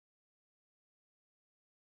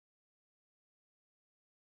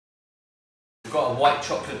I've got a white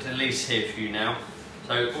chocolate Delice here for you now.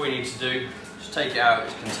 So all you need to do is take it out of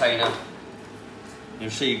its container. You'll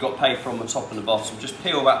see you've got paper on the top and the bottom. Just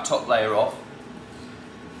peel that top layer off.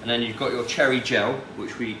 And then you've got your cherry gel,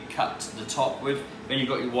 which we cut the top with. Then you've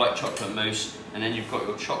got your white chocolate mousse. And then you've got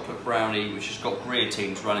your chocolate brownie, which has got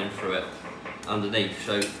Griottines running through it underneath.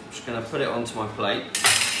 So I'm just going to put it onto my plate,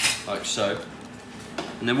 like so.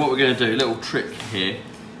 And then what we're going to do, a little trick here,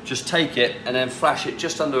 just take it and then flash it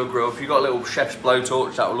just under a grill. If you've got a little chef's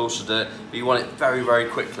blowtorch, that will also do it, but you want it very, very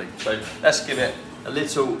quickly. So let's give it a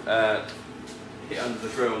little hit under the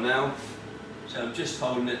grill now. So I'm just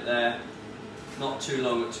holding it there, not too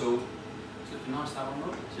long at all. It's looking nice, that one,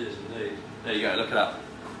 look. It is indeed. There you go, look at that.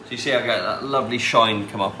 So you see I get that lovely shine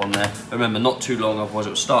come up on there. Remember, not too long, otherwise it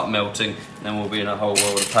will start melting and then we'll be in a whole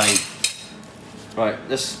world of pain. Right,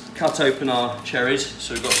 let's cut open our cherries.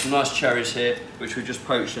 So we've got some nice cherries here, which we just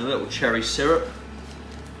poached in a little cherry syrup.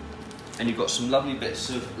 And you've got some lovely bits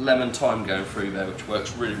of lemon thyme going through there, which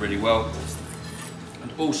works really, really well.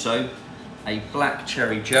 And also a black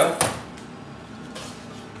cherry gel.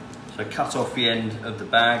 So cut off the end of the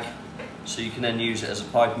bag, so you can then use it as a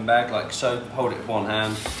piping bag, like so. Hold it with one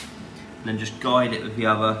hand, and then just guide it with the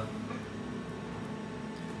other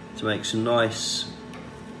to make some nice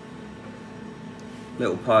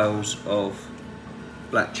little piles of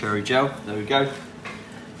black cherry gel. There we go.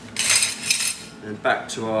 And back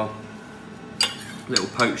to our little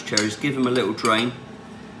poached cherries. Give them a little drain,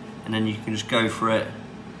 and then you can just go for it,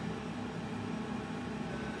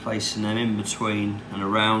 placing them in between and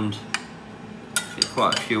around. Get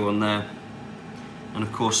quite a few on there. And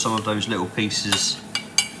of course some of those little pieces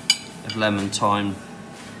of lemon thyme.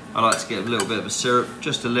 I like to get a little bit of a syrup,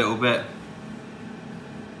 just a little bit.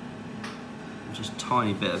 Just a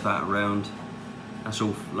tiny bit of that around. That's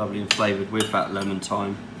all lovely and flavoured with that lemon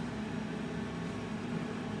thyme.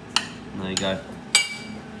 And there you go.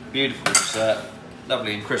 Beautiful dessert.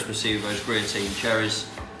 Lovely and Christmassy with those Griottine cherries.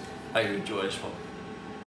 Hope you enjoy this one.